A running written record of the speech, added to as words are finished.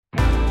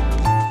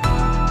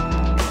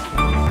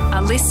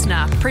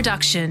listener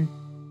production.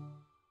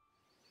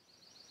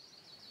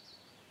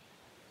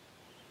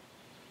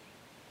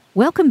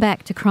 Welcome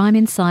back to Crime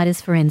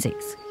Insiders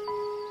Forensics.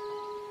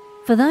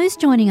 For those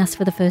joining us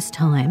for the first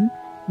time,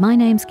 my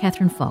name's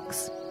Catherine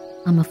Fox.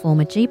 I'm a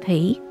former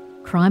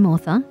GP, crime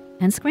author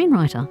and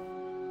screenwriter.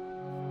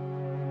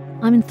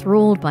 I'm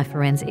enthralled by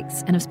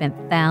forensics and have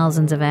spent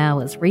thousands of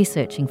hours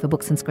researching for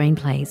books and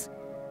screenplays.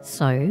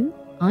 So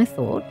I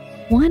thought,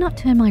 why not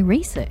turn my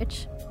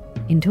research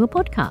into a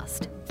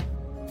podcast?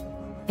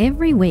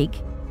 Every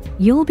week,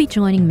 you'll be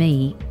joining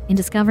me in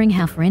discovering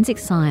how forensic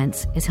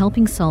science is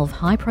helping solve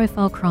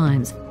high-profile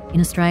crimes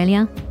in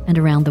Australia and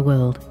around the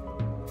world.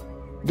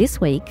 This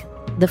week,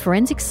 the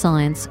forensic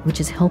science which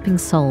is helping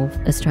solve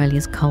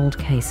Australia's cold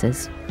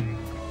cases.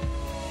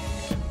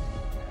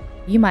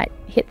 You might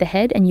hit the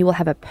head and you will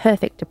have a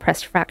perfect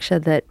depressed fracture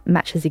that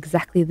matches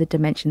exactly the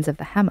dimensions of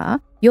the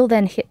hammer. You'll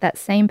then hit that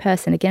same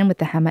person again with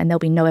the hammer and there'll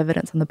be no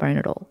evidence on the bone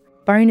at all.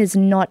 Bone is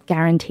not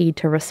guaranteed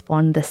to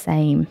respond the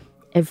same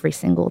every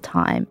single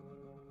time.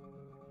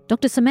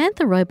 Dr.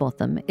 Samantha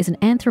Rowbotham is an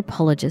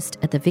anthropologist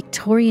at the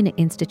Victorian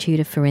Institute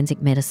of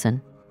Forensic Medicine.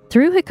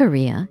 Through her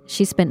career,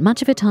 she spent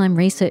much of her time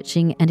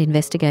researching and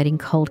investigating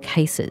cold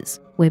cases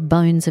where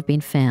bones have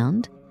been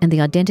found and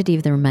the identity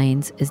of the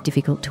remains is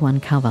difficult to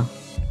uncover.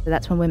 So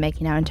that's when we're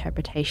making our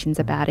interpretations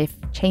about if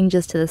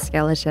changes to the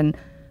skeleton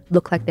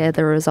look like they're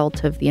the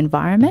result of the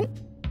environment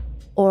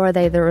or are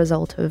they the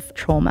result of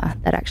trauma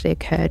that actually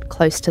occurred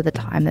close to the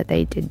time that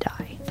they did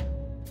die.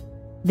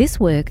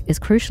 This work is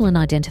crucial in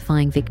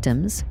identifying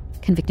victims,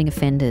 convicting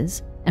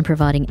offenders, and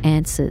providing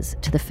answers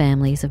to the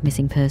families of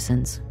missing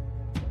persons.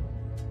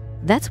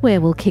 That's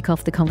where we'll kick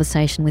off the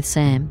conversation with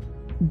Sam,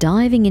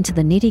 diving into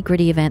the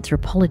nitty-gritty of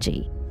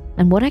anthropology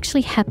and what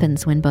actually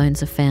happens when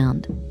bones are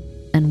found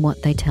and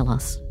what they tell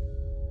us.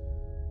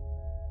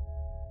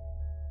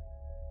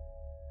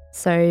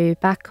 So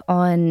back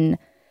on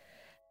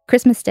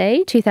Christmas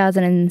Day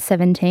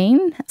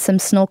 2017, some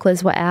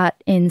snorkelers were out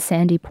in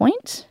Sandy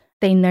Point.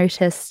 They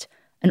noticed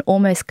an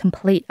almost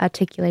complete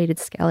articulated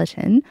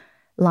skeleton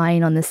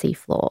lying on the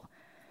seafloor.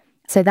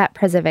 So that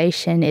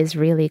preservation is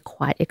really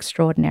quite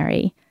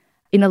extraordinary.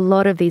 In a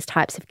lot of these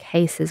types of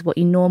cases, what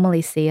you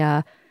normally see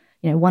are,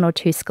 one or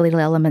two skeletal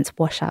elements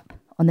wash up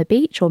on the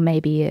beach, or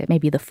maybe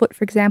the foot,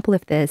 for example,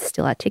 if they're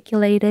still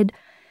articulated.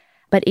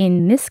 But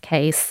in this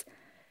case,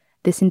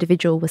 this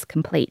individual was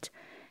complete,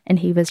 and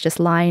he was just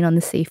lying on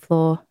the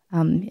seafloor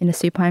in a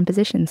supine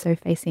position, so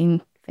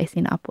facing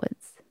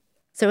upwards.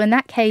 So in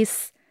that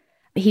case,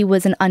 he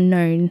was an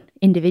unknown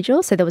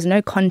individual, so there was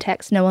no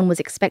context. No one was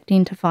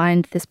expecting to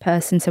find this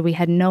person, so we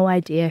had no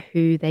idea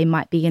who they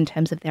might be in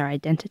terms of their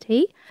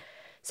identity.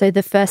 So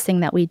the first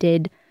thing that we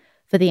did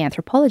for the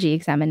anthropology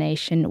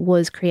examination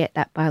was create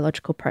that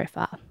biological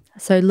profile.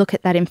 So look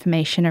at that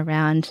information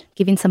around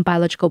giving some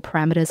biological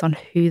parameters on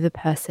who the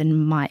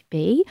person might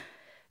be,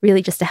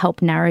 really just to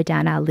help narrow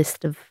down our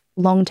list of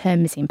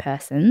long-term missing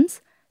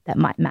persons that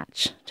might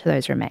match to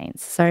those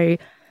remains. So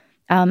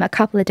a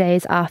couple of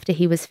days after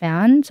he was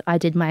found, I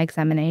did my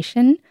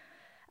examination,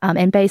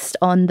 and based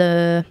on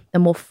the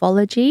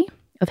morphology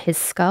of his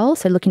skull,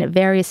 so looking at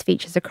various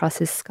features across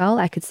his skull,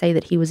 I could say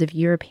that he was of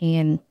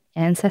European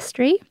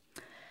ancestry.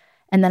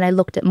 And then I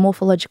looked at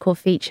morphological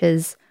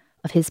features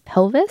of his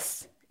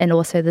pelvis and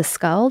also the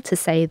skull to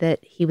say that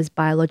he was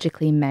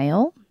biologically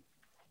male.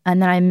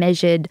 And then I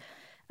measured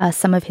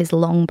some of his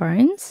long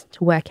bones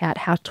to work out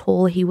how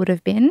tall he would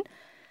have been.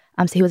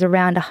 So he was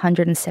around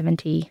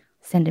 170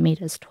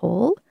 centimetres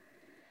tall.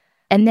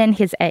 And then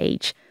his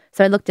age.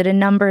 So I looked at a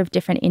number of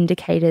different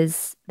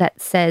indicators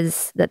that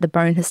says that the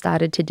bone has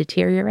started to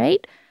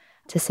deteriorate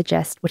to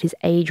suggest what his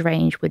age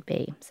range would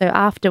be. So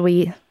after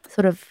we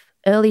sort of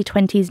early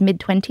 20s,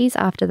 mid-20s,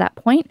 after that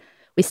point,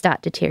 we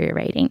start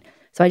deteriorating.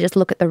 So I just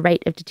look at the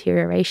rate of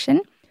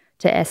deterioration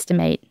to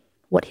estimate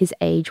what his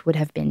age would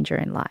have been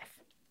during life.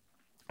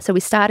 So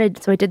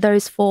I did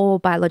those 4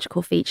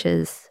 biological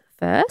features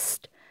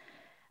first.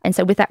 And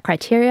so with that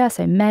criteria,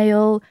 so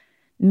male,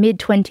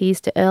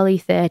 mid-20s to early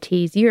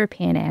 30s,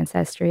 European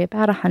ancestry,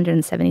 about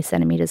 170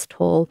 centimetres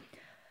tall,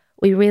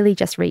 we really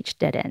just reached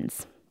dead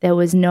ends. There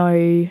was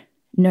no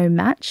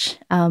match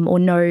or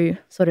no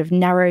sort of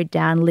narrowed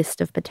down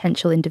list of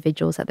potential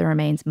individuals that the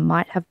remains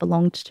might have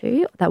belonged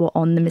to that were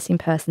on the missing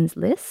persons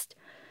list.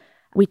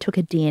 We took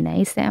a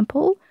DNA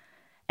sample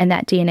and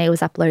that DNA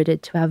was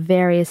uploaded to our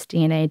various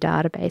DNA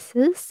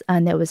databases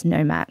and there was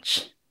no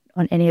match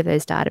on any of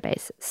those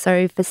databases.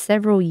 So for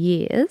several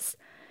years,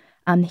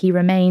 he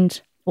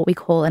remained what we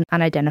call an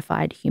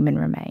unidentified human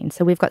remain.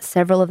 So we've got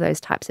several of those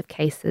types of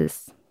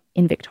cases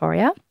in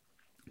Victoria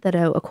that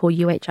are called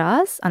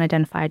UHRs,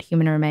 unidentified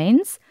human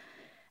remains.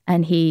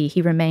 And he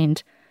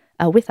remained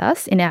with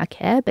us in our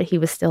care, but he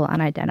was still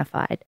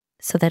unidentified.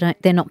 So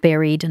they're not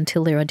buried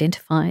until they're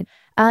identified?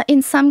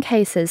 In some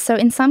cases. So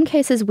in some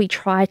cases, we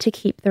try to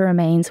keep the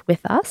remains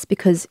with us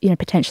because,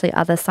 potentially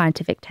other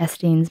scientific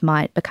testings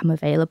might become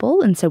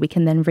available. And so we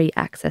can then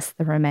re-access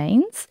the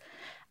remains.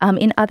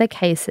 In other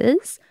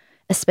cases,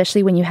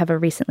 especially when you have a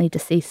recently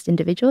deceased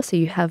individual, so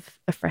you have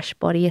a fresh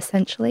body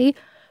essentially,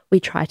 we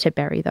try to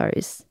bury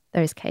those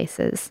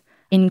cases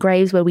in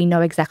graves where we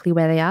know exactly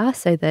where they are,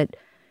 so that,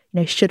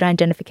 should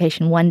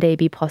identification one day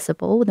be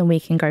possible, then we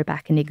can go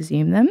back and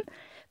exhume them.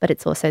 But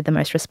it's also the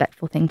most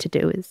respectful thing to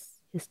do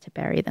is to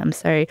bury them.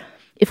 So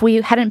if we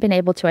hadn't been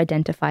able to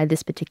identify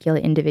this particular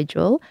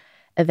individual,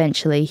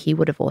 eventually he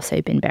would have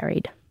also been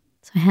buried.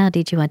 So how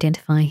did you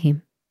identify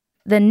him?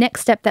 The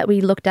next step that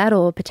we looked at,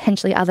 or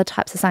potentially other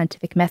types of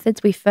scientific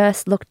methods, we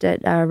first looked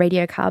at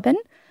radiocarbon.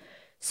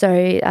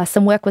 So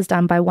some work was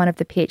done by one of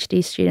the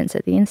PhD students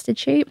at the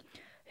Institute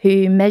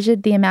who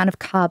measured the amount of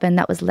carbon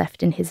that was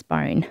left in his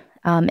bone.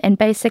 And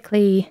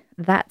basically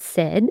that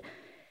said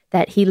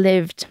that he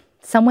lived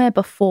somewhere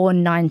before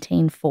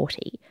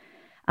 1940.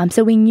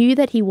 So we knew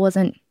that he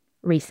wasn't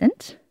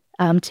recent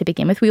to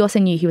begin with. We also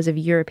knew he was of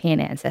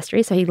European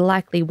ancestry, so he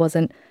likely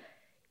wasn't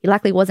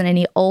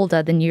any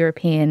older than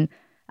European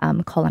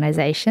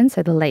colonization,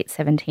 so the late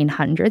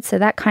 1700s. So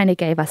that kind of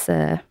gave us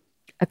a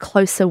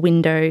closer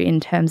window in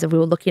terms of we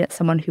were looking at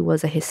someone who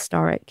was a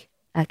historic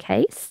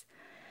case.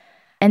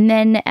 And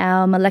then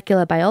our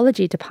molecular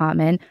biology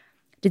department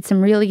did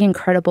some really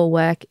incredible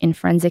work in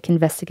forensic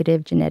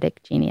investigative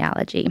genetic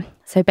genealogy.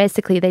 So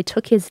basically they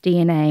took his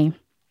DNA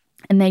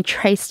and they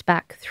traced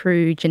back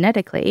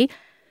genetically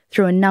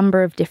through a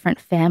number of different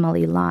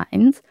family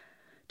lines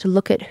to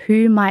look at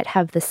who might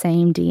have the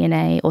same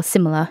DNA or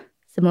similar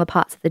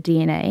parts of the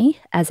DNA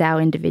as our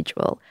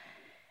individual.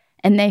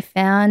 And they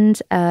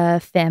found a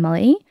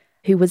family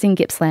who was in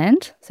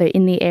Gippsland, so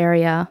in the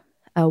area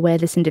where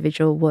this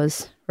individual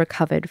was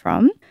recovered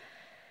from.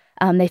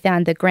 They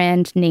found the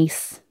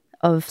grandniece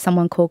of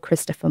someone called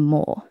Christopher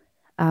Moore.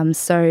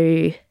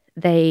 So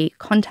they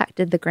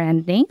contacted the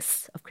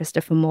grandniece of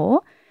Christopher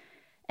Moore,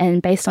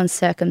 and based on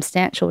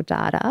circumstantial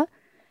data,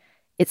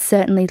 it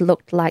certainly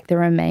looked like the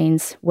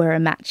remains were a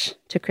match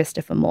to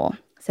Christopher Moore.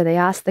 So they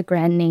asked the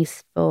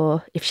grandniece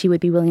if she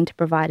would be willing to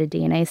provide a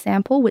DNA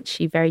sample, which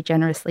she very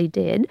generously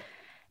did,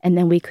 and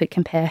then we could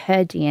compare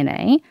her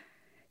DNA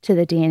to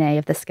the DNA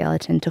of the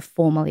skeleton to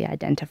formally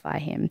identify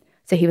him.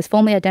 So he was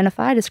formally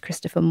identified as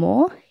Christopher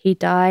Moore. He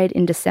died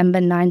in December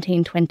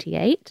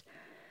 1928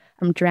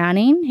 from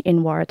drowning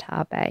in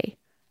Waratah Bay.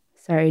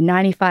 So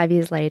 95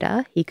 years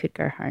later, he could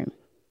go home.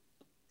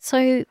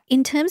 So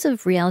in terms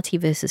of reality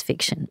versus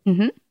fiction,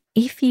 Mm-hmm.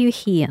 if you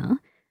hear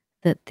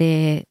that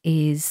there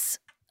is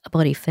a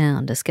body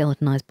found, a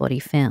skeletonized body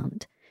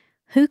found,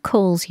 who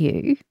calls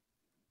you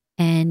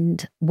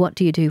and what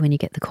do you do when you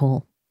get the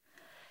call?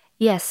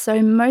 Yes,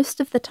 so most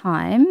of the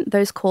time,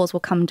 those calls will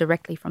come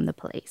directly from the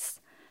police.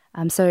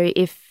 So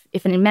if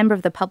a member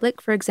of the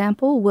public, for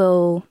example,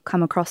 will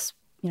come across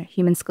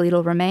human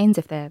skeletal remains,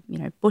 if they're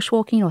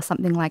bushwalking or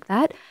something like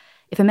that,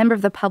 if a member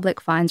of the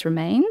public finds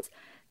remains,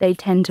 they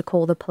tend to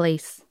call the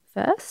police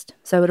first.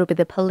 So it'll be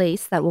the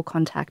police that will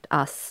contact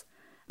us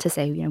to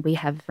say, we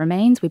have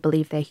remains, we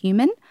believe they're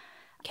human.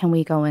 Can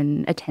we go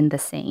and attend the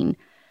scene?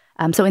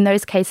 So in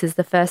those cases,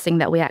 the first thing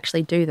that we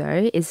actually do,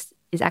 though, is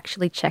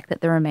actually check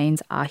that the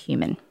remains are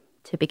human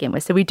to begin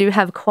with. So we do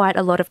have quite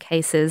a lot of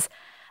cases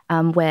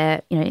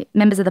where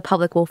members of the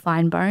public will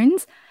find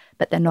bones,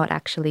 but they're not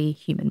actually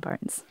human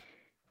bones.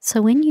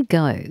 So when you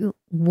go,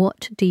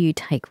 what do you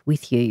take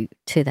with you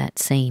to that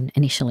scene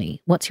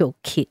initially? What's your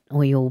kit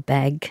or your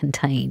bag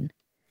contain?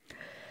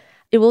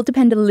 It will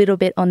depend a little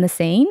bit on the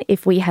scene,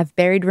 if we have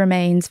buried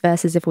remains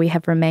versus if we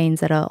have remains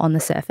that are on the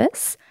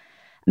surface.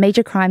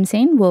 Major crime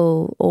scene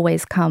will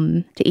always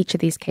come to each of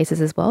these cases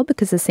as well,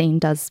 because the scene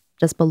does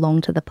belong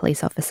to the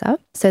police officer.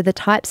 So the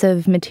types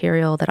of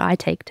material that I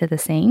take to the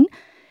scene,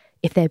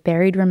 if they're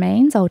buried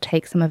remains, I'll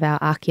take some of our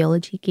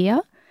archaeology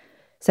gear.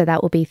 So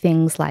that will be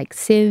things like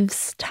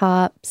sieves,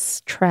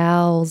 tarps,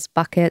 trowels,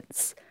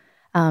 buckets,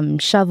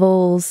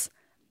 shovels,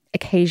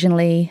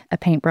 occasionally a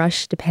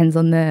paintbrush, depends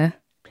on the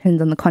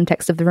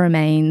context of the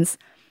remains,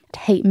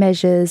 tape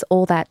measures,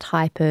 all that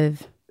type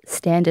of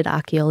standard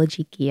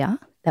archaeology gear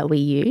that we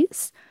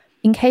use.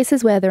 In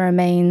cases where the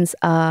remains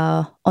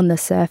are on the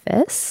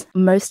surface,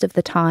 most of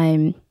the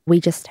time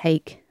we just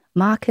take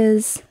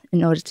markers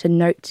in order to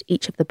note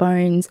each of the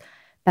bones,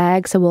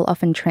 bags, so we'll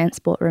often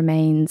transport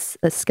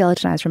the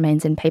skeletonized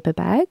remains in paper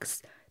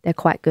bags. They're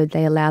quite good.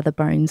 They allow the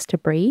bones to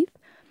breathe.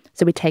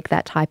 So we take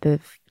that type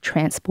of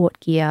transport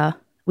gear.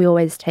 We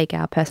always take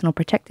our personal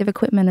protective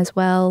equipment as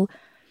well.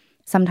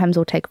 Sometimes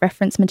we'll take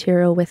reference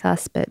material with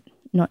us, but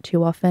not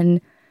too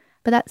often.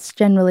 But that's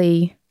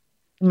generally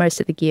most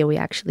of the gear we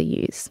actually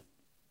use.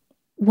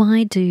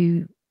 Why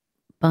do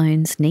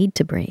bones need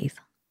to breathe?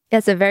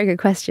 That's a very good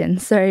question.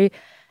 So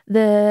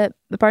the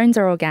bones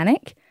are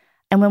organic,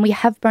 and when we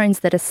have bones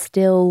that are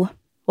still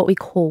what we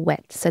call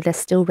wet, so they're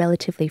still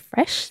relatively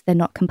fresh, they're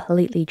not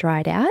completely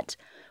dried out,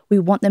 we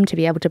want them to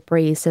be able to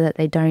breathe so that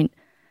they don't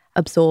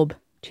absorb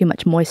too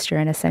much moisture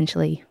and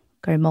essentially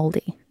go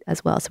mouldy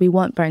as well. So we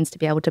want bones to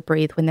be able to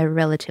breathe when they're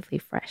relatively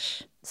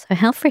fresh. So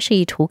how fresh are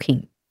you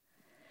talking?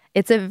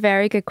 It's a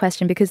very good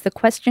question, because the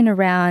question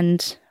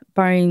around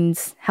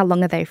bones, how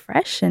long are they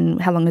fresh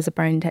and how long is a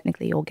bone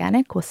technically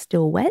organic or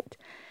still wet,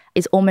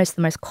 is almost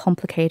the most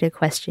complicated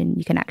question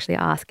you can actually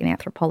ask in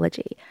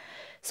anthropology.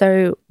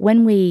 So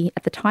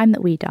at the time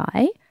that we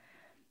die,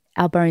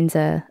 our bones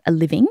are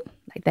living,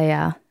 like they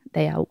are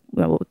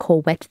what we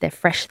call wet, they're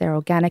fresh, they're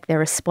organic, they're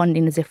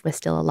responding as if we're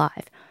still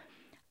alive.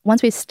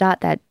 Once we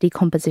start that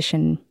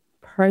decomposition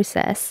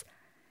process,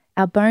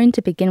 our bone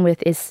to begin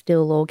with is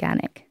still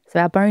organic. So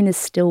our bone is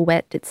still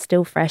wet, it's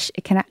still fresh.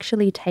 It can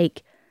actually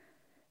take,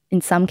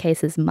 in some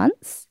cases,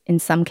 months, in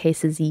some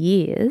cases,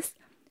 years,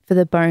 for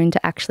the bone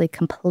to actually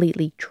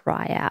completely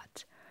dry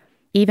out.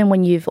 Even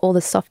when all the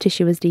soft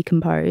tissue is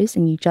decomposed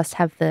and you just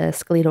have the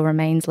skeletal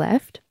remains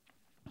left,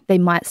 they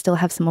might still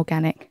have some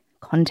organic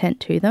content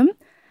to them.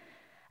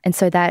 And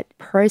so that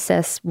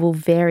process will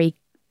vary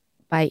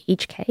by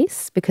each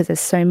case because there's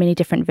so many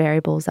different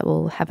variables that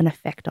will have an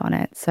effect on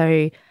it.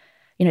 So,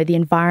 the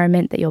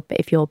environment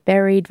if you're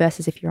buried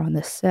versus if you're on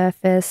the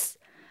surface,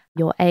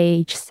 your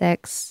age,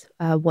 sex,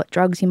 what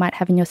drugs you might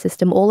have in your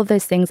system, all of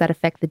those things that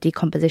affect the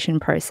decomposition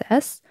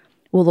process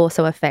will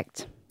also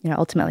affect,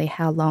 ultimately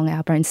how long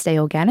our bones stay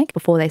organic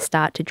before they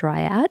start to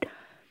dry out.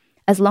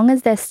 As long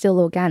as they're still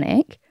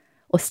organic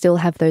or still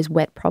have those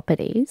wet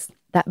properties,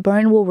 that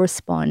bone will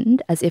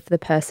respond as if the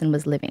person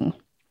was living.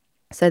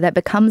 So that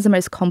becomes the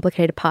most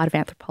complicated part of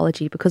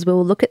anthropology because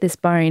we'll look at this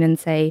bone and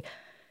say,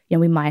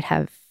 we might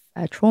have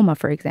a trauma,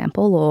 for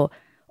example,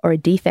 or a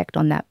defect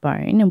on that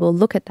bone. And we'll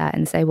look at that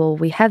and say, well,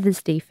 we have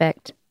this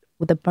defect,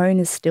 the bone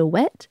is still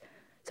wet.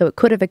 So it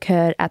could have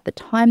occurred at the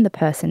time the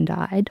person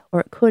died,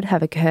 or it could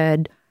have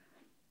occurred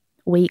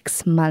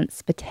weeks,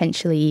 months,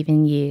 potentially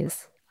even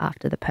years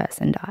after the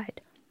person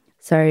died.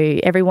 So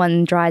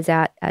everyone dries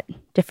out at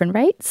different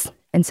rates,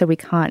 and so we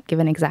can't give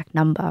an exact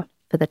number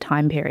for the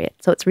time period.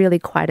 So it's really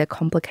quite a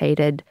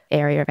complicated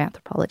area of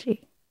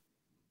anthropology.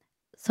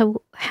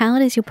 So how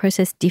does your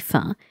process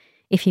differ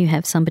if you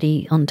have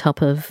somebody on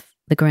top of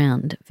the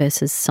ground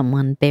versus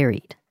someone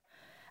buried?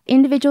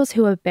 Individuals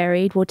who are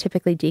buried will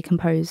typically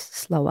decompose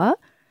slower.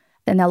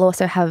 Then they'll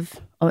also have,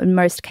 or in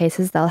most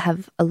cases, they'll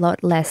have a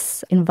lot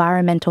less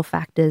environmental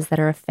factors that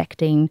are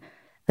affecting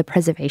the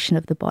preservation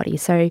of the body.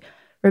 So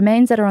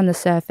remains that are on the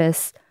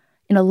surface,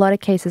 in a lot of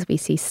cases we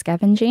see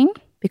scavenging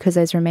because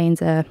those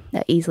remains are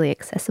easily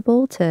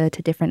accessible to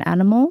different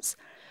animals.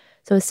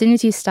 So as soon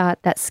as you start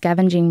that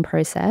scavenging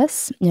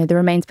process, the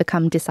remains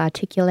become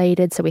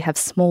disarticulated. So we have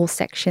small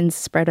sections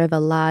spread over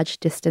large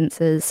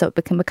distances. So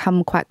it can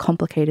become quite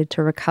complicated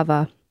to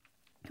recover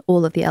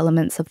all of the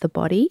elements of the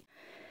body.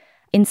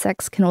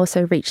 Insects can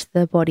also reach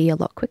the body a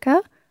lot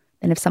quicker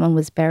than if someone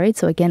was buried.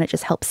 So again, it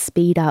just helps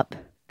speed up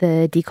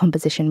the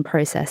decomposition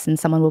process and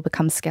someone will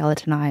become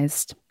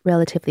skeletonized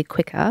relatively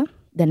quicker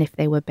than if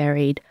they were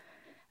buried.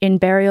 In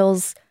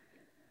burials,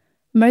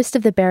 most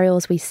of the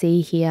burials we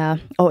see here,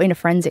 or in a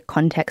forensic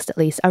context at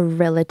least, are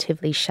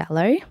relatively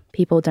shallow.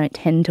 People don't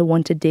tend to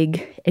want to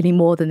dig any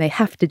more than they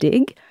have to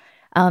dig.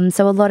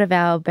 So a lot of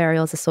our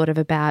burials are sort of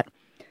about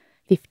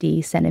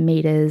 50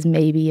 centimetres,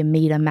 maybe a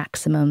metre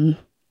maximum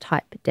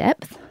type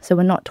depth. So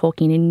we're not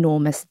talking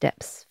enormous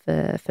depths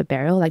for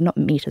burial, like not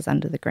metres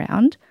under the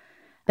ground.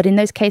 But in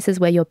those cases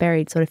where you're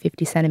buried sort of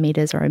 50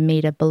 centimetres or a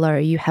metre below,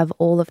 you have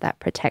all of that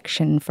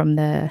protection from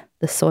the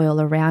soil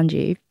around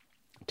you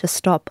to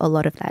stop a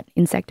lot of that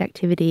insect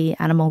activity,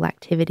 animal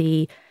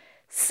activity,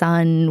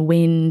 sun,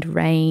 wind,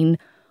 rain,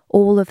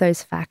 all of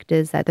those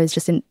factors, those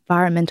just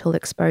environmental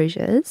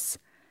exposures,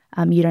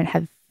 you don't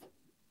have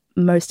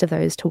most of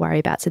those to worry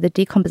about. So the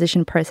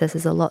decomposition process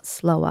is a lot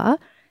slower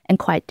and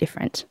quite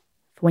different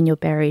when you're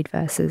buried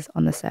versus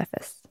on the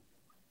surface.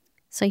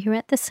 So you're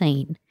at the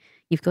scene.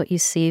 You've got your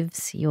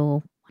sieves,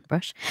 your one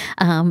brush,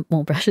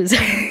 more brushes,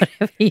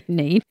 whatever you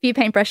need. A few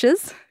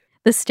paintbrushes.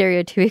 The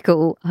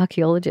stereotypical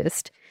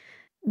archaeologist.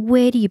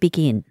 Where do you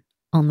begin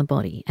on the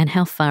body and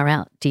how far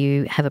out? Do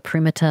you have a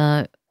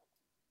perimeter?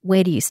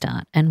 Where do you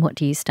start and what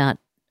do you start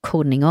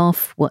cordoning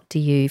off? What do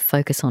you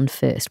focus on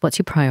first? What's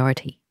your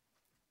priority?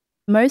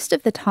 Most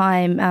of the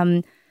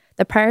time,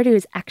 the priority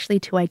is actually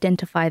to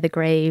identify the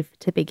grave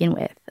to begin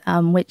with,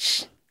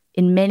 which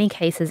in many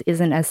cases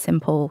isn't as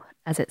simple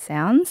as it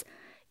sounds.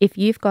 If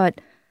you've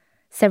got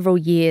several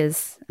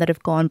years that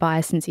have gone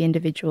by since the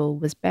individual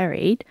was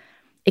buried,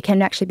 it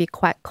can actually be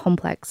quite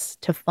complex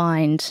to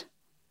find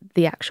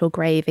the actual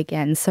grave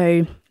again.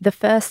 So the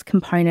first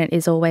component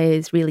is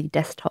always really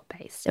desktop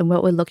based. And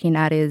what we're looking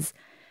at is,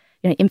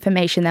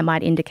 information that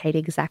might indicate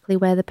exactly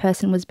where the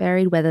person was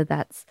buried, whether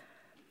that's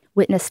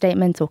witness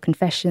statements or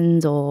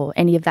confessions or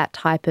any of that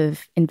type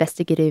of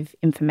investigative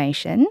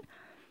information.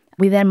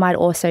 We then might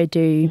also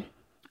do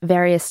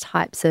various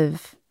types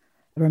of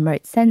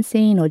remote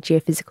sensing or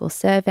geophysical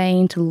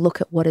surveying to look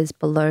at what is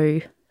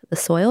below the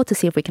soil to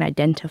see if we can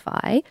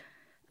identify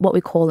what we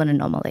call an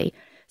anomaly.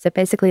 So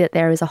basically that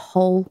there is a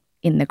hole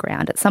in the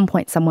ground. At some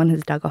point someone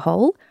has dug a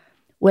hole.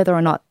 Whether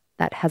or not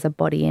that has a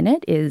body in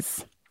it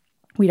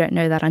we don't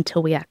know that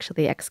until we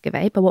actually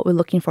excavate. But what we're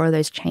looking for are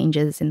those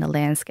changes in the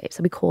landscape.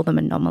 So we call them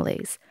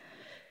anomalies.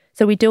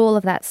 So we do all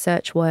of that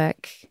search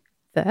work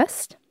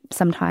first.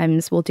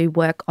 Sometimes we'll do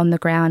work on the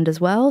ground as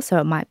well. So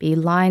it might be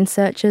line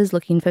searches,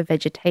 looking for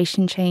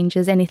vegetation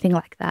changes, anything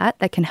like that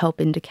can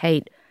help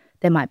indicate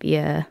there might be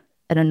an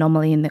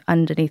anomaly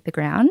underneath the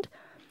ground.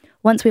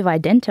 Once we've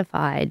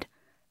identified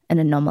an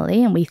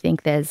anomaly and we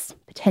think there's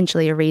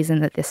potentially a reason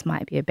that this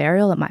might be a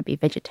burial, it might be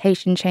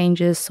vegetation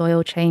changes,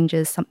 soil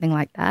changes, something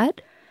like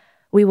that,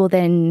 we will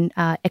then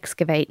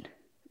excavate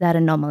that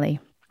anomaly.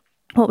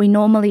 What we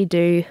normally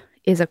do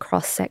is a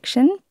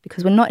cross-section,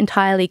 because we're not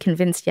entirely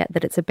convinced yet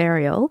that it's a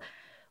burial.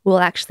 We'll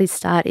actually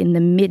start in the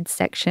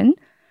midsection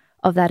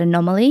of that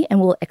anomaly and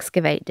we'll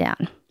excavate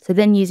down. So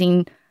then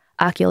using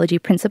archaeology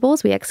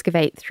principles, we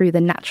excavate through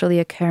the naturally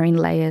occurring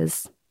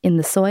layers in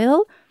the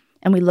soil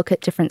and we look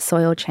at different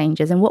soil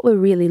changes. And what we're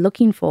really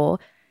looking for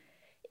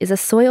is a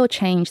soil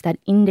change that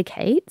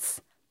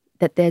indicates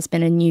that there's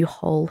been a new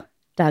hole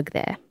dug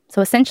there.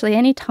 So essentially,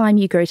 any time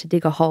you go to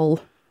dig a hole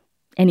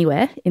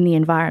anywhere in the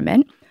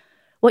environment,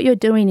 what you're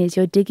doing is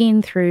you're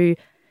digging through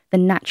the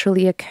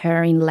naturally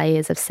occurring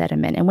layers of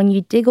sediment. And when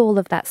you dig all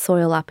of that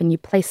soil up and you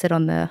place it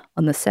on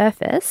the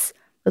surface,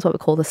 that's what we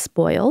call the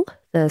spoil,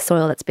 the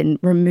soil that's been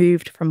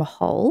removed from a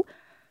hole,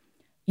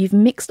 you've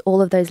mixed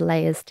all of those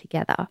layers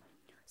together.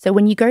 So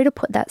when you go to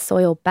put that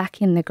soil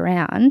back in the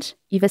ground,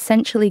 you've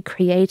essentially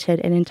created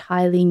an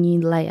entirely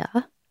new layer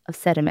of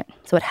sediment.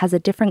 So it has a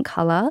different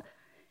colour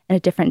and a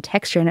different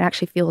texture, and it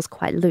actually feels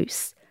quite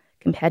loose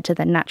compared to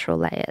the natural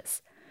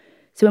layers.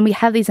 So when we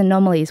have these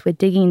anomalies, we're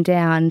digging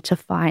down to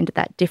find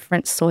that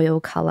different soil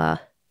colour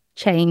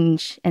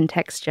change and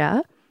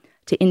texture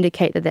to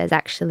indicate that there's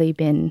actually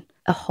been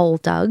a hole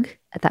dug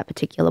at that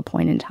particular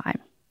point in time.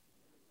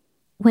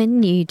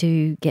 When you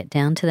do get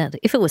down to that,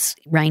 if it was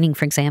raining,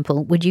 for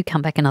example, would you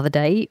come back another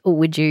day or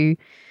would you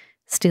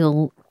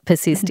still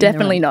persist?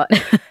 Definitely not.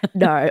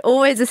 No,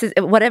 always this is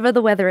whatever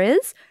the weather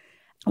is.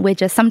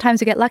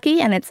 Sometimes we get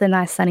lucky and it's a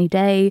nice sunny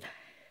day.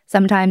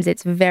 Sometimes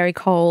it's very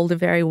cold,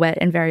 very wet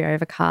and very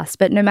overcast.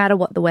 But no matter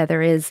what the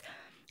weather is,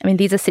 I mean,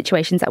 these are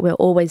situations that we're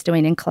always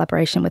doing in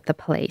collaboration with the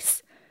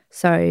police.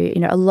 So,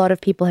 a lot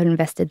of people have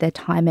invested their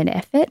time and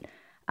effort.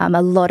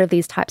 A lot of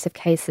these types of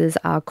cases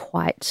are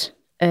quite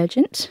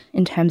urgent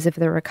in terms of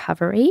the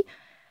recovery.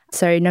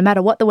 So no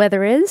matter what the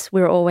weather is,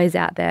 we're always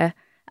out there,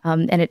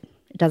 and it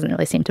doesn't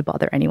really seem to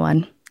bother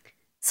anyone.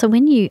 So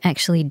when you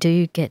actually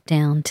do get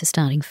down to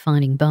starting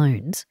finding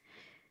bones,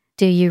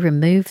 do you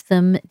remove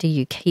them? Do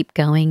you keep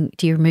going?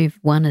 Do you remove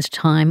one at a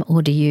time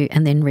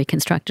and then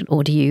reconstruct it?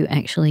 Or do you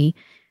actually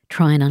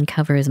try and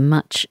uncover as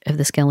much of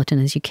the skeleton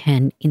as you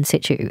can in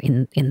situ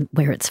in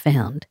where it's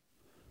found?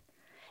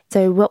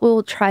 So what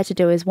we'll try to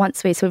do is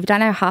so we've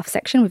done our half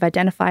section, we've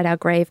identified our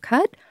grave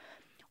cut.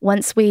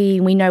 Once we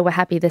know we're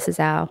happy this is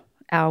our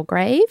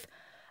grave,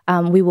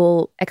 we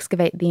will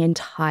excavate the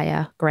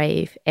entire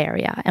grave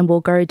area and we'll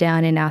go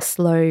down in our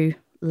slow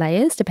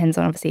layers, depends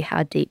on obviously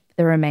how deep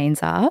the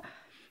remains are.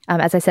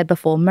 As I said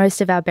before,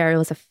 most of our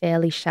burials are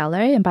fairly shallow,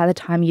 and by the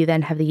time you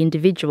then have the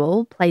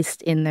individual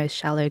placed in those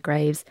shallow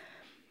graves,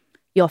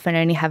 you often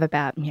only have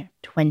about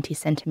 20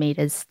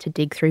 centimetres to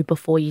dig through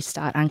before you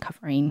start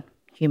uncovering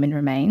human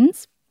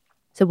remains.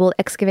 So we'll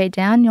excavate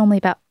down normally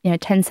about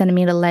 10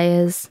 centimetre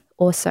layers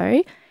or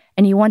so,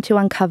 and you want to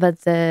uncover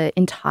the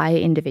entire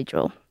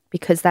individual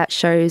because that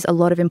shows a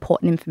lot of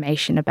important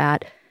information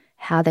about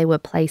how they were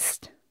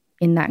placed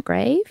in that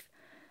grave,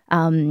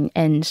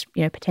 and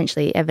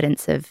potentially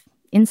evidence of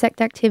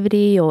insect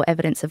activity or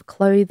evidence of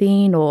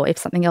clothing, or if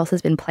something else has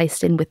been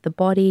placed in with the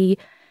body.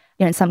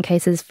 In some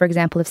cases, for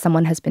example, if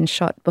someone has been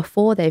shot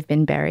before they've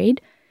been buried,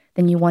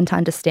 then you want to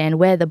understand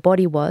where the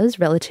body was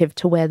relative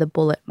to where the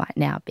bullet might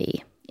now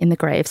be in the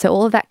grave. So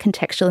all of that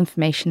contextual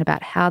information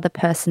about how the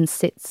person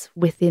sits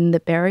within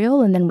the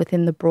burial and then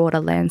within the broader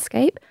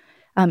landscape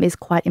is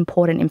quite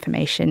important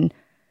information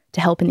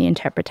to help in the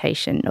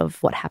interpretation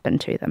of what happened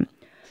to them.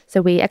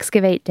 So we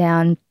excavate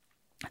down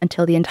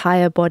until the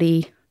entire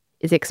body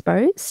is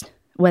exposed,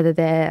 whether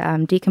they're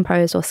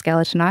decomposed or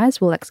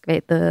skeletonized. We'll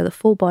excavate the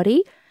full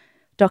body,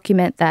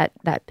 document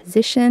that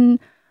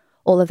position,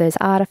 all of those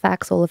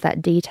artifacts, all of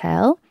that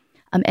detail,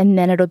 and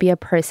then it'll be a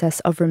process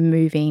of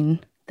removing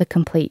the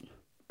complete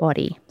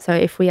body. So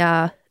if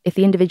the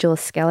individual is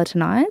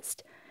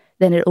skeletonized,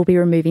 then it will be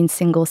removing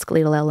single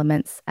skeletal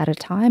elements at a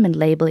time and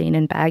labeling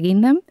and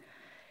bagging them.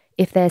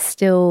 If they're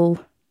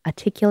still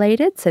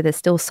articulated, so there's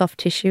still soft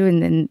tissue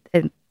and then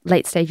in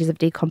late stages of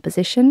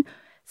decomposition,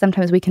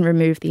 sometimes we can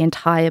remove the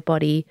entire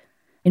body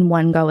in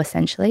one go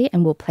essentially,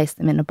 and we'll place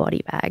them in a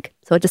body bag.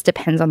 So it just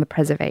depends on the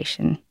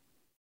preservation.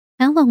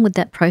 How long would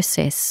that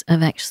process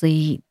of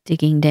actually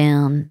digging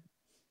down,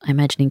 I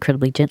imagine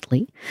incredibly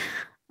gently,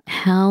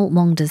 how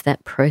long does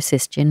that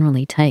process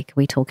generally take? Are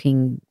we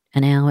talking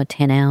an hour,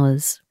 10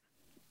 hours?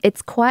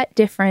 It's quite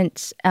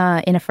different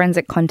in a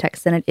forensic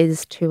context than it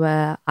is to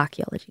an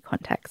archaeology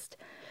context.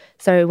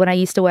 So when I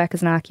used to work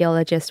as an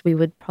archaeologist, we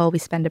would probably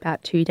spend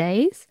about 2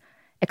 days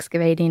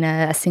excavating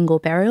a single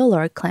burial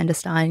or a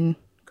clandestine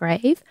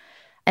grave.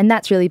 And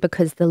that's really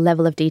because the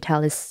level of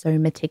detail is so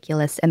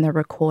meticulous and the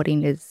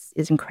recording is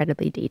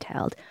incredibly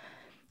detailed.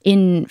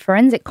 In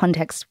forensic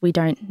context, we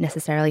don't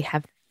necessarily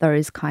have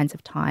those kinds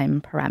of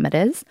time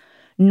parameters,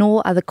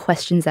 nor are the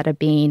questions that are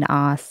being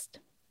asked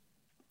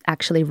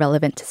actually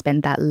relevant to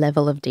spend that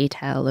level of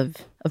detail of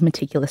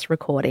meticulous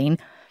recording.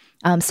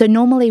 So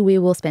normally we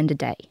will spend a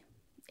day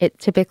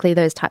Typically,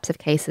 those types of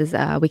cases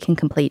we can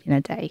complete in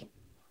a day.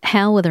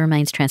 How are the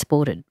remains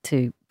transported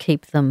to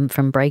keep them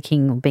from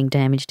breaking or being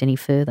damaged any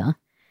further?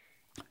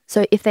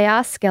 So if they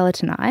are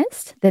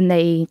skeletonized, then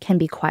they can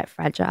be quite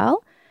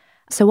fragile.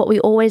 So what we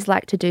always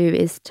like to do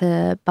is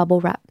to bubble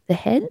wrap the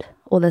head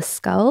or the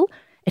skull.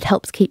 It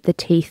helps keep the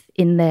teeth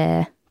in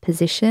their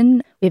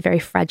position. We have very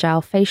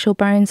fragile facial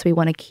bones, so we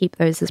want to keep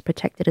those as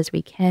protected as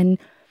we can.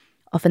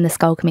 Often the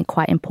skull can be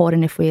quite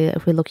important if we're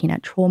looking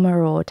at trauma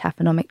or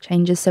taphonomic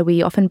changes. So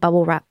we often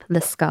bubble wrap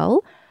the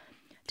skull.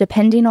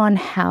 Depending on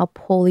how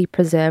poorly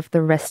preserved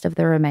the rest of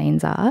the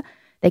remains are,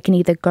 they can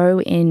either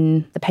go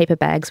in the paper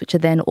bags, which are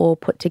then all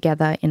put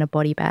together in a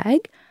body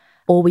bag,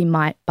 or we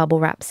might bubble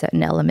wrap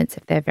certain elements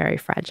if they're very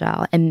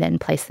fragile and then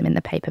place them in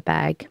the paper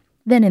bag,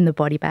 then in the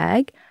body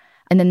bag,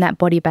 and then that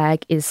body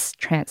bag is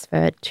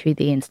transferred to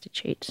the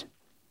institute.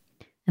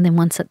 And then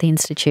once at the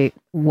institute,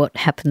 what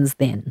happens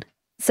then?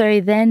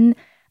 So then,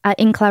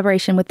 in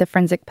collaboration with the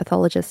forensic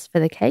pathologist for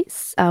the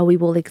case, we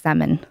will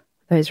examine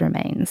those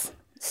remains.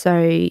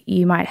 So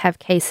you might have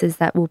cases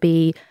that will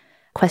be,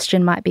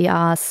 question might be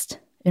asked,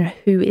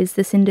 who is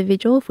this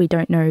individual if we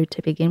don't know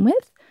to begin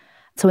with?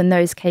 So in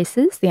those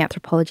cases, the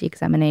anthropology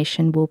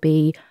examination will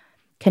be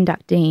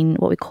conducting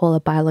what we call a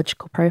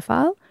biological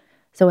profile.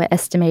 So we're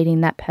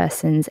estimating that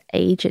person's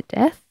age at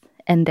death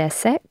and their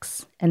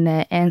sex and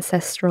their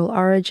ancestral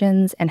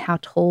origins and how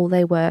tall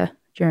they were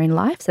during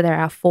life. So there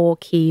are 4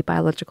 key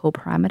biological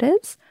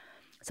parameters.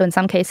 So in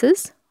some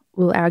cases,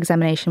 our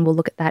examination will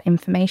look at that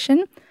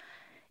information.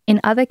 In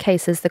other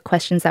cases, the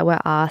questions that were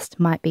asked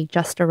might be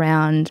just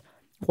around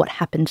what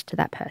happened to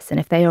that person.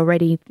 If they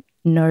already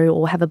know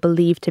or have a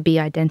believed to be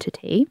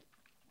identity,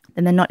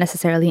 then they're not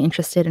necessarily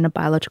interested in a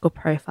biological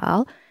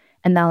profile,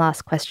 and they'll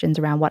ask questions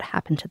around what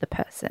happened to the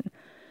person.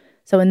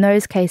 So in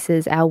those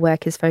cases, our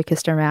work is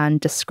focused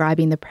around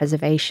describing the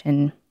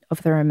preservation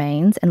of the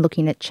remains and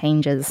looking at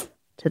changes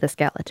to the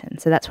skeleton.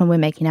 So that's when we're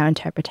making our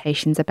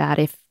interpretations about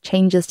if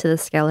changes to the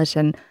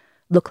skeleton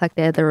look like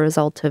they're the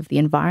result of the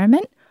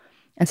environment,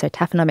 and so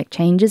taphonomic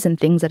changes and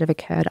things that have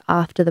occurred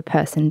after the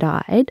person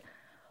died,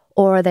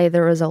 or are they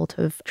the result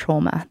of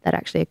trauma that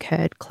actually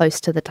occurred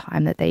close to the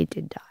time that they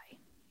did die?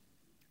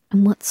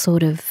 And what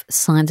sort of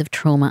signs of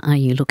trauma are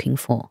you looking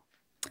for?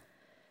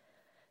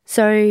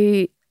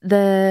 So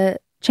the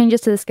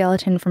changes to the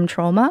skeleton from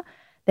trauma,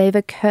 they've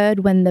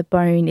occurred when the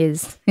bone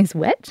is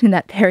wet in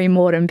that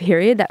perimortem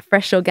period, that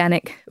fresh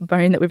organic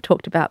bone that we've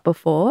talked about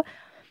before.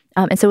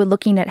 And so we're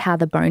looking at how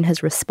the bone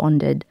has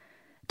responded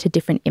to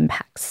different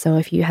impacts. So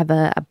if you have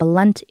a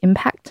blunt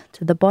impact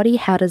to the body,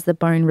 how does the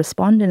bone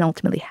respond, and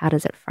ultimately how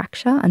does it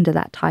fracture under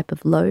that type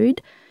of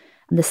load?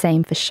 And the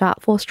same for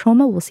sharp force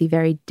trauma. We'll see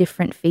very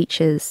different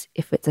features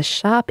if it's a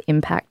sharp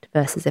impact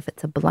versus if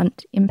it's a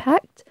blunt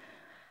impact.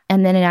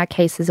 And then in our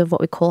cases of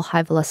what we call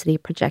high velocity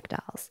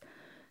projectiles,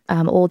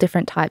 all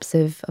different types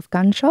of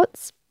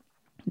gunshots,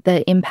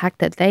 the impact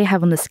that they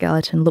have on the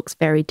skeleton looks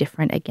very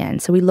different again.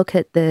 So we look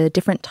at the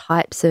different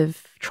types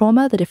of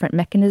trauma, the different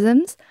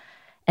mechanisms,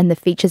 and the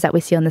features that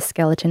we see on the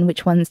skeleton,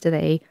 which ones do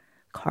they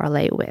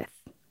correlate with?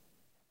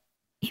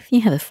 If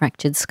you have a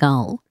fractured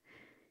skull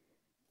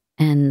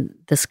and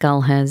the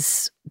skull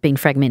has been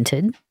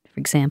fragmented, for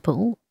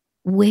example,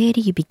 where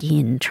do you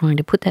begin trying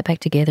to put that back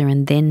together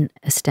and then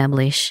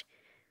establish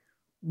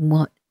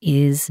what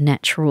is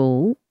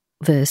natural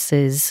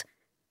versus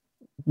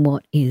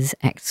what is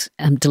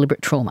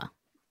deliberate trauma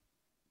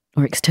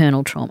or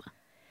external trauma?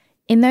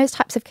 In those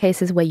types of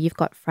cases where you've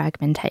got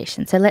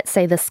fragmentation, so let's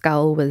say the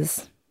skull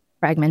was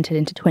fragmented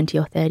into 20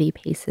 or 30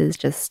 pieces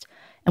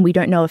and we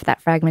don't know if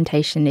that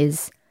fragmentation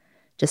is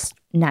just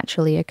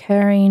naturally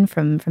occurring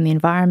from the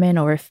environment,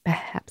 or if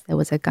perhaps there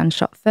was a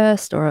gunshot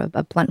first or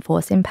a blunt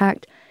force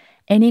impact.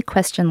 Any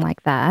question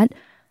like that,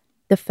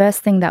 the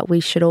first thing that we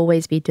should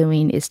always be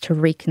doing is to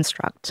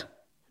reconstruct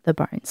the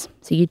bones.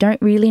 So you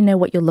don't really know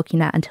what you're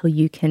looking at until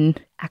you can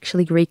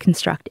actually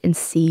reconstruct and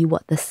see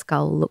what the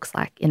skull looks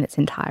like in its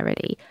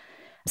entirety.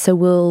 So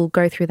we'll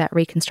go through that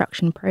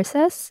reconstruction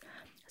process.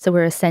 So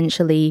we're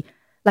essentially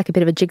like a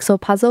bit of a jigsaw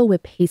puzzle. We're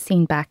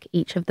piecing back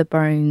each of the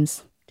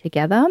bones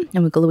together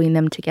and we're gluing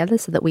them together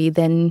so that we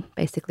then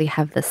basically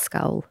have the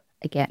skull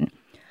again.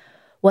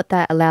 What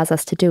that allows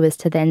us to do is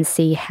to then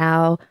see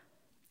how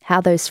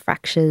those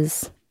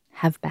fractures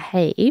have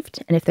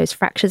behaved. And if those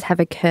fractures have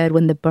occurred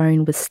when the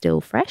bone was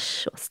still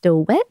fresh or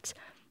still wet,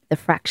 the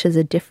fractures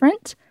are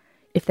different.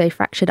 If they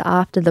fractured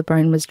after the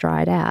bone was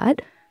dried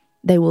out,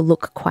 they will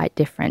look quite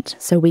different.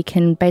 So we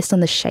can, based on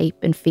the shape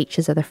and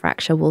features of the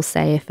fracture, we'll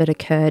say if it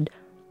occurred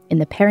in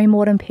the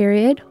perimortem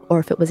period or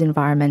if it was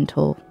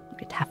environmental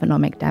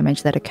taphonomic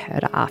damage that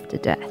occurred after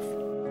death.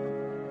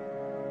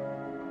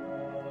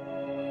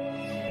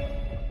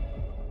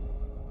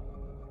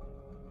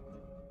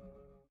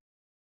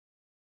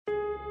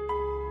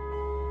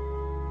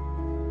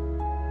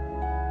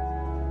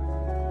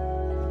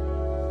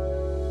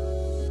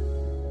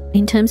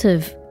 In terms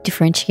of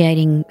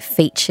differentiating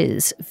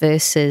features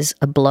versus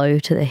a blow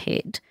to the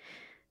head,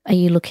 are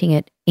you looking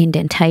at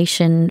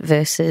indentation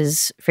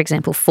versus, for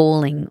example,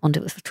 falling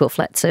onto a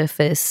flat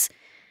surface?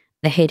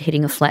 the head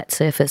hitting a flat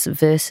surface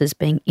versus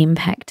being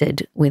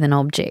impacted with an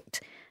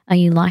object, are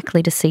you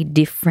likely to see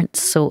different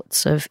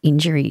sorts of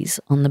injuries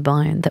on the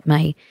bone that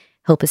may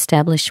help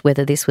establish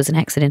whether this was an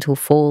accidental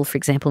fall, for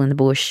example, in the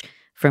bush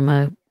from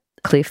a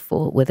cliff,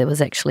 or whether there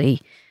was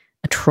actually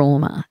a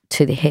trauma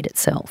to the head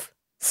itself?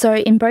 So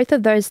in both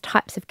of those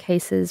types of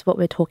cases, what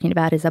we're talking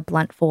about is a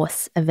blunt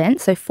force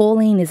event. So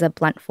falling is a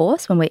blunt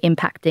force. When we're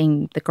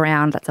impacting the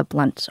ground, that's a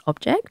blunt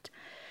object.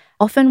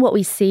 Often what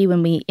we see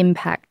when we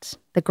impact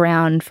the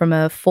ground from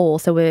a fall,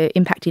 so we're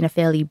impacting a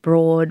fairly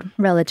broad,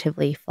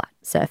 relatively flat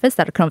surface.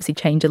 That can obviously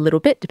change a little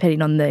bit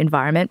depending on the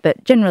environment,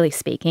 but generally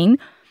speaking,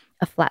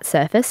 a flat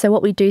surface. So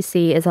what we do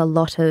see is a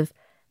lot of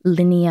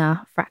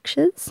linear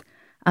fractures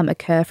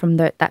occur from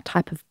that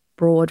type of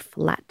broad,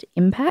 flat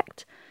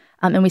impact.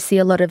 And we see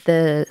a lot of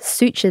the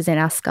sutures in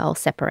our skull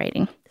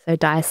separating, so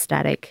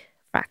diastatic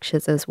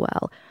fractures as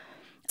well.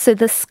 So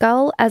the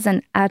skull as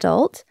an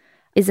adult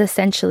is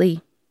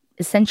essentially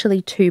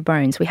two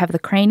bones. We have the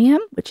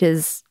cranium, which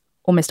is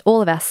almost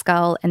all of our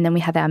skull, and then we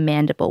have our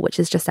mandible, which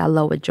is just our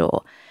lower jaw.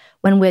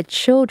 When we're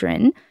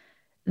children,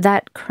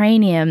 that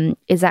cranium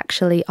is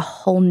actually a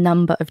whole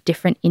number of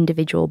different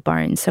individual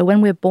bones. So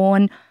when we're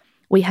born,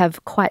 we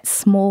have quite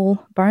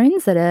small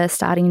bones that are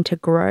starting to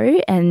grow,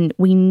 and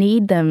we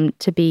need them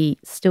to be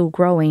still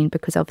growing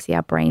because obviously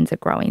our brains are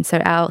growing. So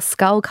our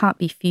skull can't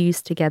be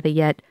fused together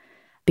yet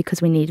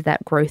because we need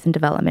that growth and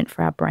development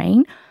for our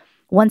brain.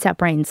 Once our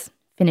brain's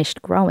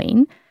finished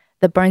growing,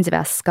 the bones of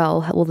our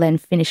skull will then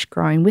finish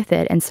growing with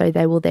it, and so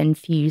they will then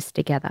fuse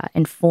together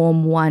and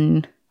form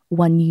one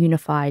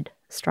unified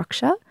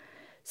structure.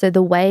 So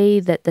the way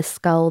that the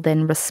skull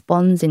then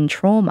responds in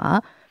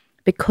trauma,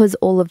 because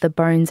all of the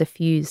bones are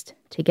fused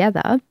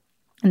together,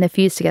 and they're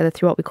fused together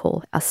through what we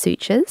call our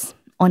sutures,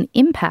 on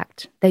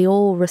impact, they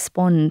all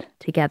respond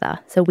together.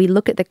 So we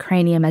look at the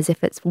cranium as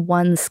if it's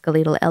one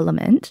skeletal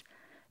element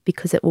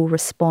because it will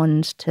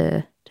respond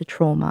to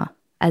trauma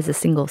as a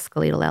single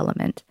skeletal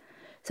element.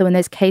 So in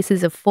those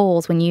cases of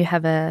falls, when your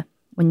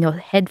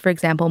head, for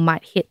example,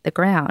 might hit the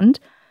ground,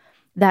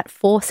 that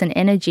force and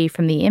energy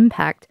from the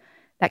impact,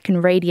 that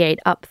can radiate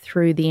up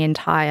through the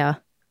entire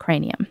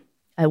cranium.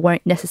 It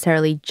won't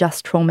necessarily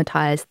just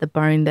traumatize the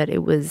bone that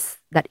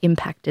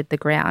impacted the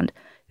ground,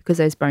 because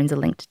those bones are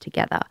linked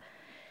together.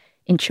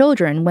 In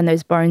children, when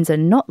those bones are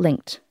not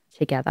linked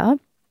together,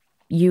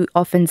 you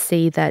often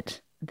see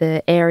that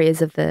the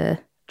areas of the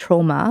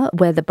trauma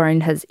where the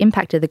bone has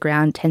impacted the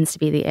ground tends to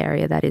be the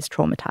area that is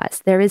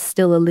traumatized. There is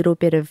still a little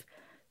bit of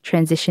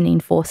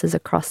transitioning forces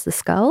across the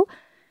skull,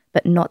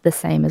 but not the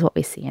same as what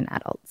we see in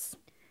adults.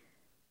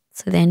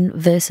 So then,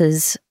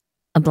 versus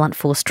a blunt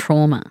force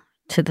trauma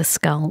to the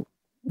skull,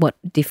 what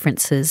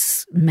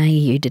differences may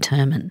you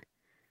determine?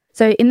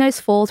 So in those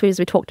falls, as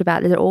we talked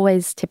about, there's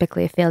always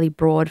typically a fairly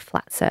broad,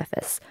 flat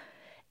surface.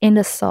 In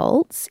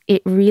assaults,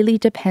 it really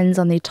depends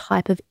on the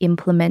type of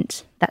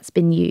implement that's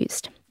been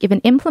used. If an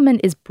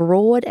implement is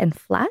broad and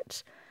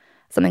flat,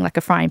 something like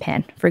a frying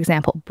pan, for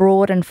example,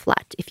 broad and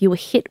flat, if you were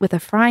hit with a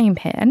frying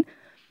pan,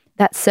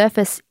 that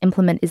surface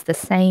implement is the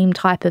same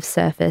type of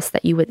surface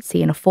that you would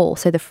see in a fall,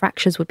 so the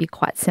fractures would be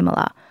quite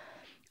similar.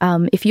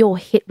 If you're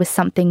hit with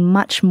something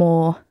much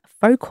more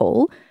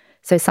focal,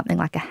 so something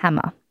like a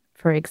hammer,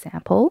 for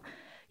example,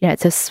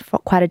 it's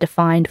quite a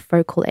defined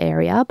focal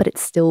area, but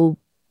it's still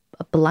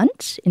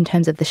blunt in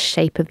terms of the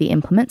shape of the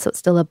implement, so it's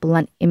still a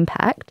blunt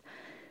impact.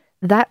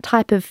 That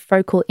type of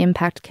focal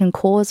impact can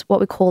cause what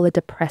we call a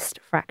depressed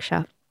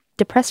fracture.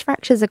 Depressed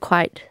fractures are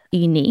quite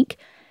unique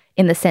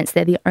in the sense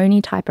they're the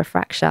only type of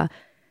fracture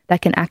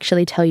that can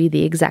actually tell you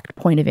the exact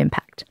point of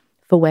impact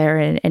for where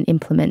an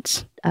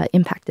implement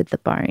impacted the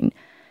bone.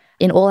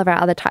 In all of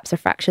our other types of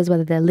fractures,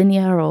 whether they're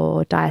linear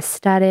or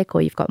diastatic,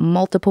 or you've got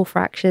multiple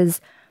fractures,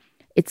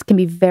 it can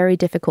be very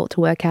difficult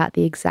to work out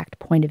the exact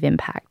point of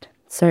impact.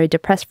 So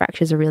depressed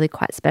fractures are really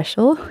quite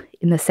special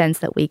in the sense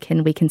that we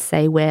can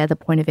say where the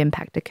point of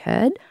impact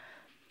occurred.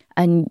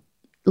 And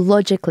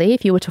logically,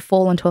 if you were to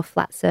fall onto a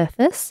flat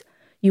surface,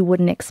 you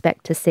wouldn't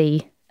expect to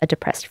see a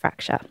depressed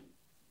fracture.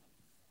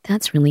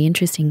 That's really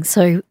interesting.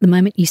 So the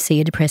moment you see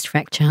a depressed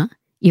fracture,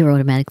 you're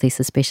automatically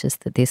suspicious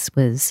that this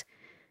was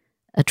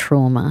a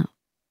trauma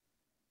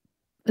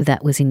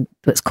that was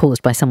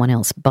caused by someone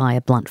else, by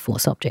a blunt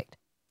force object.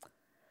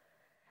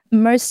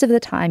 Most of the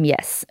time,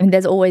 yes. I mean,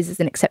 there's always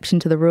an exception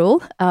to the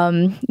rule.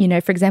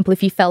 For example,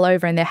 if you fell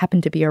over and there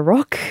happened to be a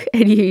rock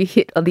and you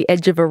hit on the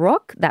edge of a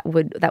rock, that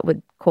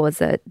would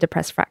cause a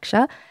depressed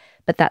fracture.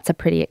 But that's a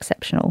pretty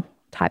exceptional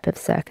type of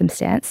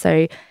circumstance.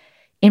 So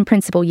in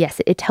principle,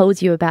 yes, it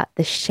tells you about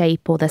the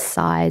shape or the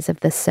size of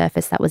the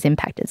surface that was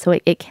impacted. So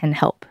it can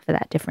help for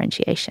that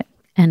differentiation.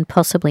 And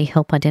possibly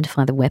help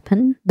identify the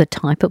weapon, the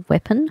type of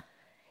weapon?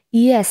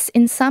 Yes,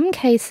 in some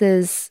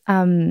cases,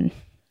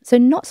 so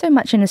not so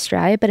much in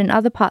Australia, but in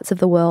other parts of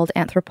the world,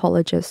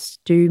 anthropologists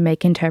do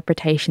make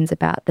interpretations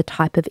about the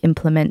type of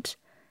implement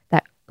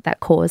that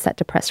caused that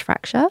depressed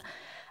fracture.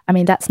 I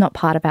mean, that's not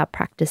part of our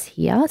practice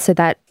here. So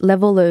that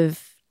level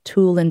of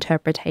tool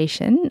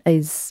interpretation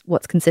is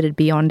what's considered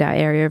beyond our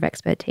area of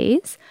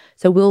expertise.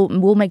 So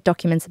we'll make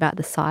documents about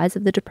the size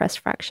of the depressed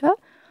fracture.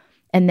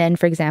 And then,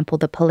 for example,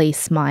 the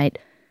police might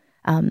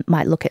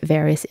look at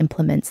various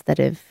implements that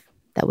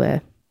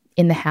were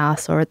in the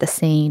house or at the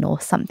scene or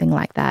something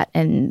like that.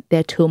 And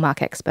their tool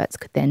mark experts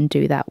could then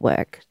do that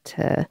work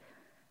to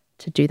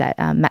do that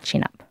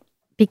matching up.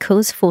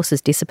 Because force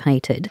is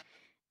dissipated,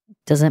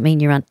 does that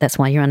mean that's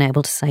why you're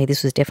unable to say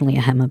this was definitely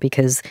a hammer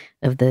because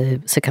of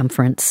the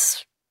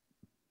circumference?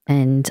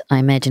 And I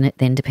imagine it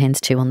then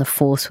depends too on the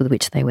force with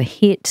which they were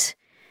hit.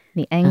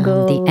 The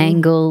angle. The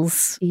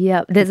angles.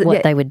 Yeah.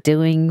 They were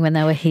doing when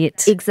they were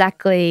hit.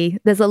 Exactly.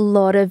 There's a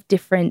lot of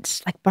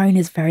different, bone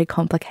is very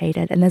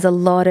complicated and there's a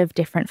lot of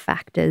different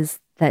factors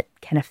that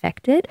can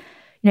affect it.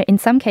 In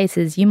some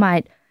cases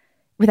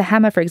with a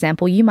hammer, for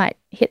example, you might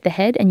hit the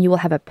head and you will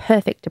have a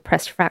perfect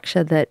depressed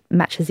fracture that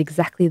matches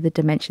exactly the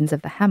dimensions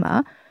of the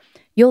hammer.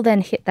 You'll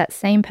then hit that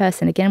same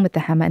person again with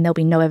the hammer and there'll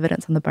be no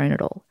evidence on the bone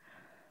at all.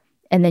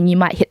 And then you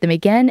might hit them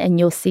again and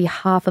you'll see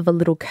half of a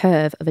little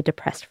curve of a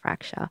depressed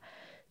fracture.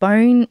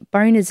 Bone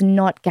is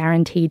not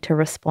guaranteed to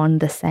respond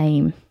the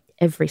same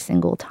every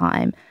single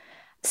time.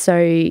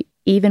 So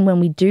even when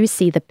we do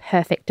see the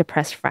perfect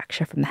depressed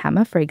fracture from the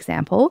hammer, for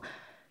example,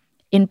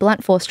 in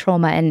blunt force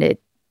trauma, and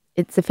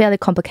it's a fairly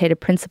complicated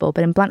principle,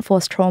 but in blunt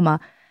force trauma,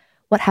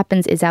 what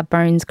happens is our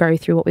bones go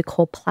through what we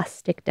call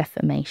plastic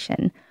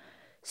deformation.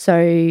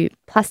 So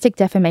plastic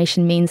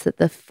deformation means that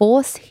the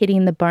force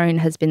hitting the bone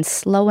has been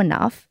slow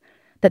enough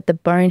that the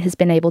bone has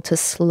been able to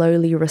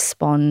slowly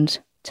respond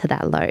to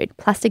that load.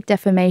 Plastic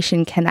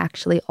deformation can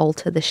actually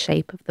alter the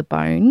shape of the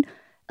bone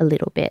a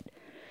little bit.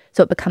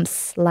 So it becomes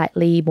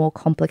slightly more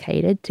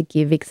complicated to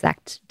give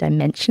exact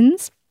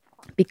dimensions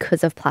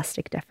because of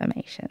plastic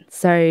deformation.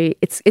 So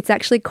it's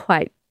actually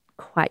quite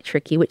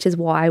tricky, which is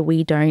why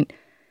we don't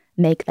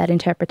make that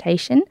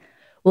interpretation.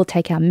 We'll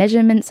take our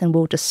measurements and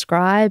we'll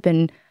describe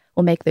and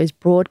we'll make those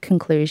broad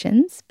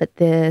conclusions, but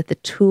the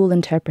tool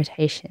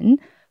interpretation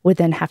would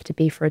then have to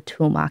be for a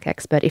tool mark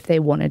expert if they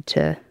wanted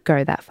to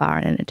go that far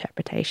in an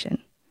interpretation.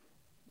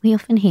 We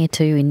often hear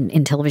too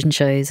in television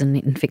shows and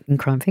in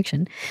crime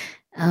fiction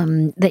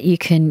that you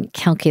can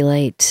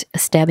calculate a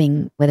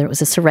stabbing, whether it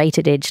was a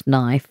serrated edged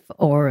knife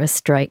or a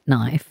straight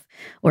knife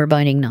or a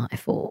boning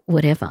knife or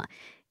whatever.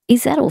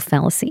 Is that all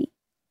fallacy?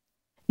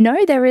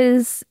 No, there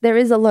is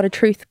a lot of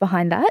truth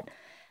behind that.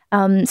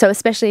 So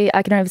especially,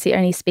 I can obviously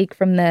only speak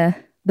from the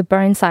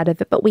bone side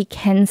of it, but we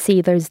can see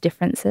those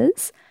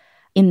differences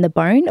in the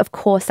bone. Of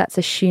course, that's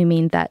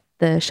assuming that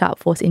the sharp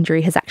force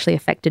injury has actually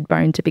affected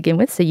bone to begin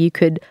with. So you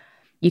can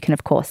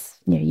of course,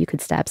 you could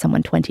stab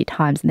someone 20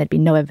 times and there'd be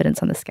no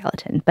evidence on the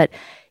skeleton. But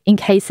in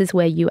cases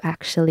where you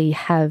actually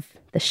have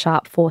the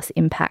sharp force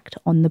impact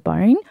on the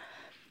bone,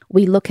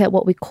 we look at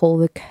what we call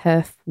the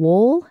kerf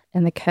wall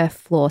and the kerf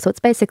floor. So it's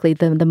basically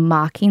the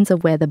markings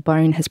of where the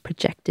bone has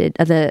projected,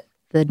 the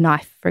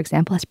knife, for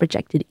example, has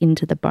projected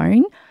into the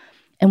bone.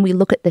 And we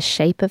look at the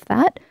shape of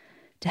that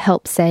to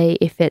help say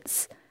if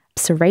it's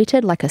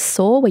serrated like a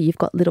saw where you've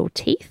got little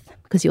teeth,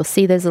 because you'll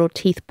see those little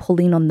teeth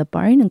pulling on the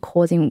bone and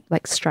causing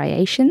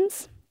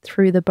striations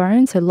through the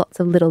bone, so lots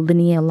of little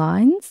linear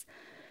lines.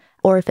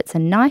 Or if it's a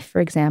knife,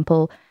 for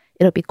example,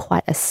 it'll be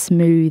quite a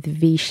smooth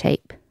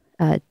V-shape,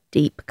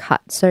 deep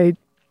cut. So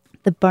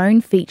the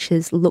bone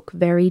features look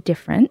very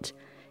different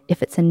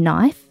if it's a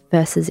knife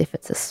versus if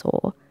it's a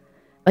saw.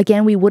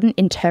 Again, we wouldn't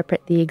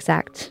interpret the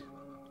exact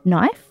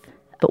knife,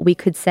 but we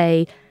could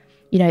say,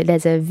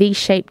 there's a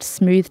V-shaped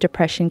smooth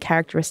depression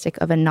characteristic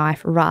of a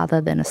knife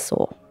rather than a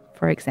saw,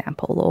 for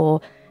example.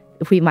 Or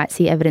if we might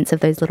see evidence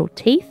of those little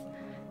teeth,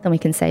 then we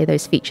can say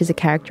those features are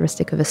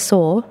characteristic of a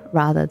saw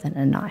rather than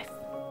a knife.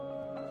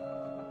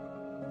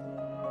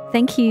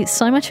 Thank you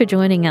so much for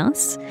joining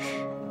us,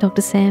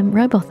 Dr. Sam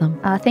Rowbotham.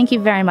 Thank you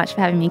very much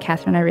for having me,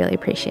 Catherine. I really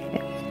appreciate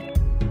it.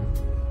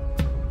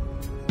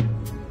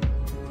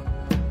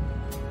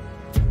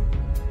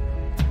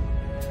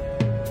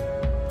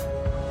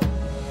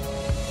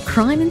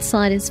 Crime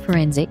Insiders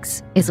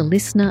Forensics is a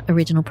listener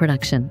original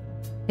production.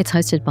 It's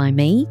hosted by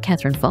me,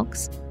 Catherine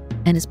Fox,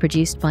 and is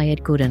produced by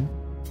Ed Gooden.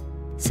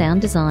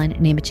 Sound design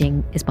and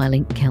imaging is by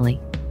Link Kelly.